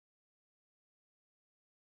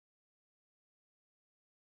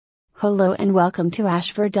Hello and welcome to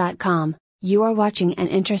Ashford.com. You are watching an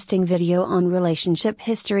interesting video on relationship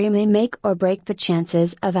history may make or break the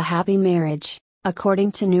chances of a happy marriage,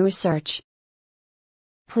 according to new research.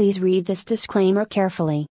 Please read this disclaimer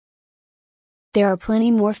carefully. There are plenty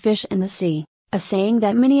more fish in the sea, a saying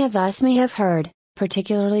that many of us may have heard,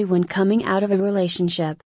 particularly when coming out of a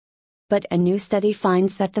relationship. But a new study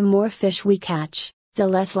finds that the more fish we catch, the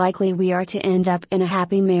less likely we are to end up in a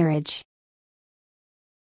happy marriage.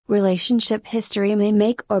 Relationship history may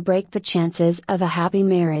make or break the chances of a happy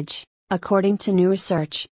marriage, according to new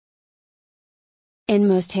research. In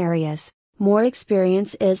most areas, more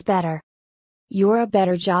experience is better. You're a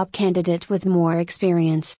better job candidate with more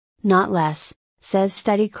experience, not less, says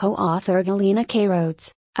study co-author Galina K.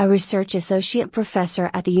 Rhodes, a research associate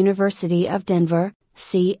professor at the University of Denver,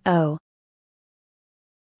 CO.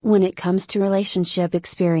 When it comes to relationship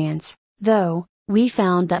experience, though, we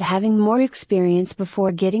found that having more experience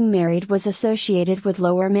before getting married was associated with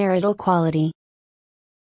lower marital quality.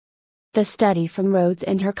 The study from Rhodes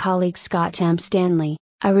and her colleague Scott M. Stanley,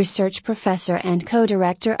 a research professor and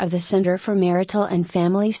co-director of the Center for Marital and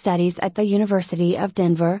Family Studies at the University of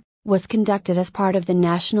Denver, was conducted as part of the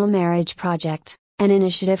National Marriage Project, an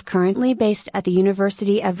initiative currently based at the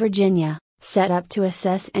University of Virginia, set up to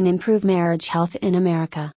assess and improve marriage health in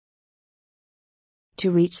America.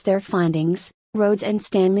 To reach their findings, Rhodes and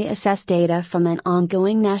Stanley assessed data from an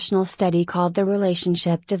ongoing national study called the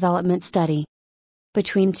Relationship Development Study.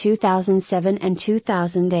 Between 2007 and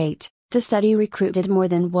 2008, the study recruited more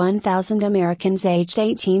than 1,000 Americans aged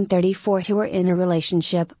 18-34 who were in a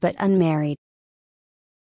relationship but unmarried.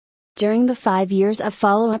 During the 5 years of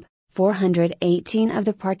follow-up, 418 of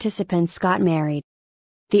the participants got married.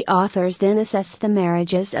 The authors then assessed the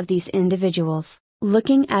marriages of these individuals,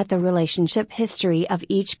 looking at the relationship history of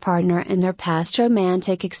each partner and their past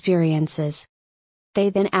romantic experiences.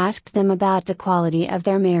 They then asked them about the quality of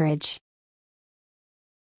their marriage.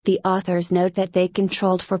 The authors note that they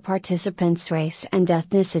controlled for participants' race and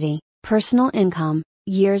ethnicity, personal income,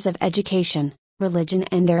 years of education, religion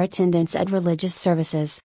and their attendance at religious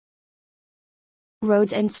services.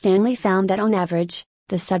 Rhodes and Stanley found that on average,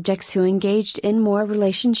 the subjects who engaged in more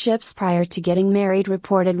relationships prior to getting married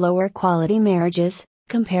reported lower quality marriages,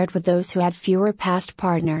 compared with those who had fewer past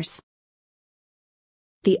partners.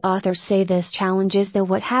 The authors say this challenges the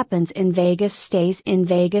 "what happens in Vegas stays in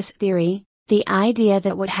Vegas" theory, the idea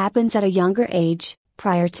that what happens at a younger age,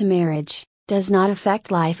 prior to marriage, does not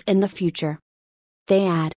affect life in the future. They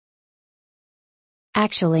add,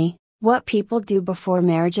 "Actually, what people do before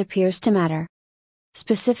marriage appears to matter.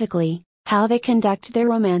 Specifically, how they conduct their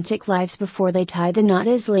romantic lives before they tie the knot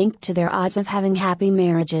is linked to their odds of having happy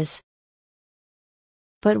marriages."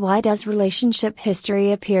 But why does relationship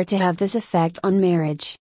history appear to have this effect on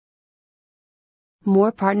marriage?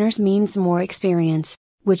 More partners means more experience,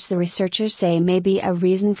 which the researchers say may be a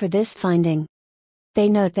reason for this finding. They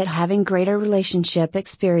note that having greater relationship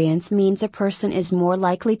experience means a person is more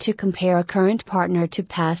likely to compare a current partner to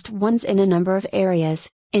past ones in a number of areas,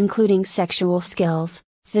 including sexual skills,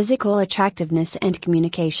 physical attractiveness and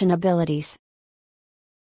communication abilities.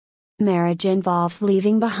 Marriage involves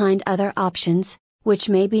leaving behind other options, which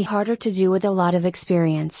may be harder to do with a lot of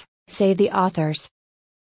experience, say the authors.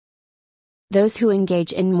 Those who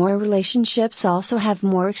engage in more relationships also have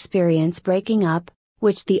more experience breaking up,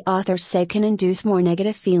 which the authors say can induce more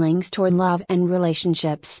negative feelings toward love and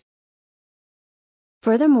relationships.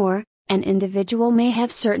 Furthermore, an individual may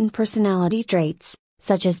have certain personality traits,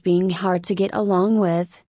 such as being hard to get along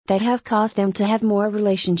with, that have caused them to have more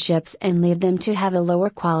relationships and lead them to have a lower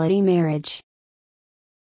quality marriage.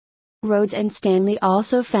 Rhodes and Stanley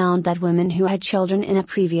also found that women who had children in a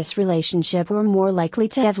previous relationship were more likely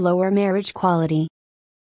to have lower marriage quality.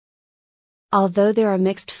 Although there are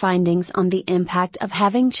mixed findings on the impact of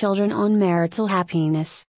having children on marital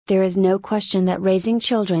happiness, there is no question that raising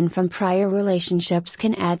children from prior relationships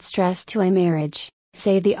can add stress to a marriage,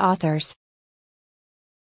 say the authors.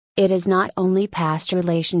 It is not only past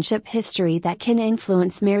relationship history that can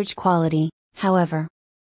influence marriage quality, however.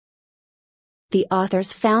 The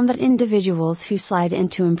authors found that individuals who slide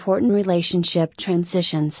into important relationship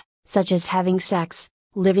transitions, such as having sex,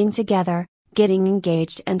 living together, getting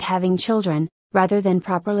engaged and having children, rather than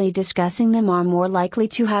properly discussing them are more likely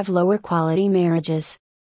to have lower quality marriages.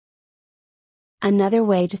 Another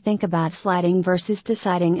way to think about sliding versus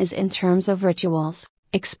deciding is in terms of rituals,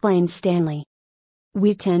 explained Stanley.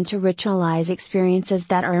 We tend to ritualize experiences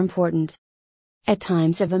that are important. At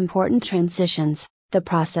times of important transitions, the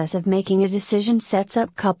process of making a decision sets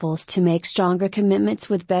up couples to make stronger commitments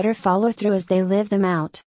with better follow-through as they live them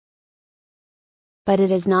out. But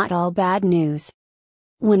it is not all bad news.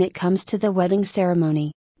 When it comes to the wedding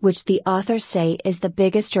ceremony, which the authors say is the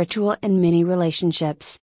biggest ritual in many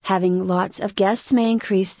relationships, having lots of guests may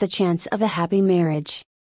increase the chance of a happy marriage.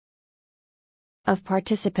 Of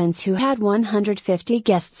participants who had 150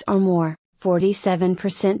 guests or more,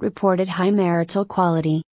 47% reported high marital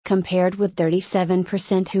quality, compared with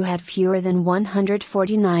 37% who had fewer than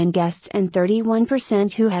 149 guests and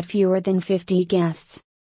 31% who had fewer than 50 guests.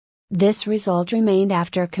 This result remained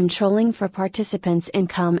after controlling for participants'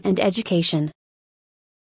 income and education.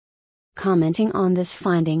 Commenting on this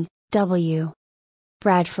finding, W.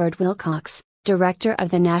 Bradford Wilcox, director of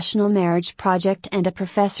the National Marriage Project and a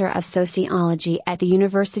professor of sociology at the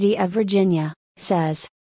University of Virginia, says,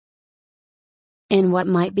 in what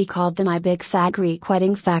might be called the My Big Fat Greek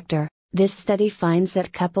Wedding factor, this study finds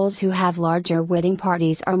that couples who have larger wedding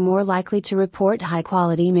parties are more likely to report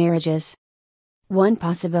high-quality marriages. One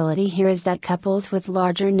possibility here is that couples with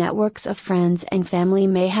larger networks of friends and family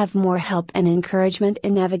may have more help and encouragement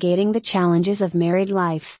in navigating the challenges of married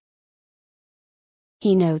life.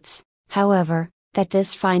 He notes, however, that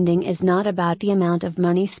this finding is not about the amount of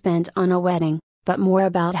money spent on a wedding, but more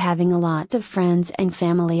about having a lot of friends and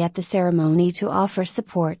family at the ceremony to offer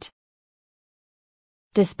support.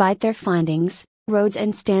 Despite their findings, Rhodes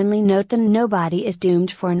and Stanley note that nobody is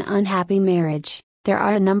doomed for an unhappy marriage. There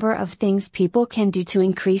are a number of things people can do to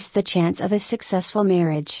increase the chance of a successful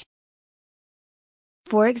marriage.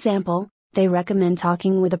 For example, they recommend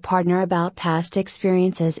talking with a partner about past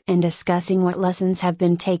experiences and discussing what lessons have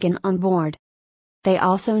been taken on board. They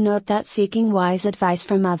also note that seeking wise advice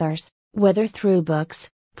from others, whether through books,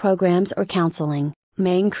 programs or counseling,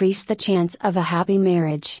 may increase the chance of a happy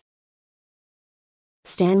marriage.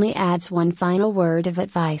 Stanley adds one final word of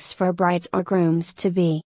advice for brides or grooms to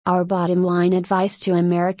be, our bottom line advice to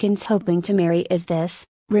Americans hoping to marry is this: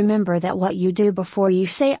 remember that what you do before you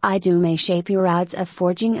say I do may shape your odds of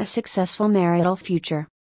forging a successful marital future.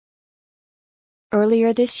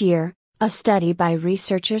 Earlier this year, a study by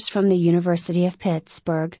researchers from the University of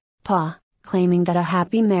Pittsburgh, PA, claiming that a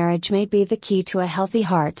happy marriage may be the key to a healthy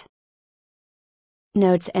heart.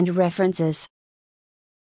 Notes and references.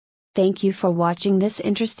 Thank you for watching this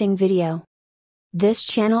interesting video. This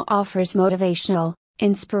channel offers motivational,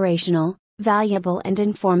 inspirational, valuable and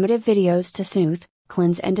informative videos to soothe,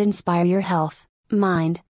 cleanse and inspire your health,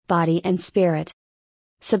 mind, body and spirit.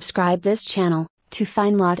 Subscribe this channel to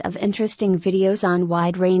find lot of interesting videos on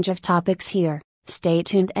wide range of topics here. Stay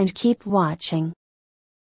tuned and keep watching.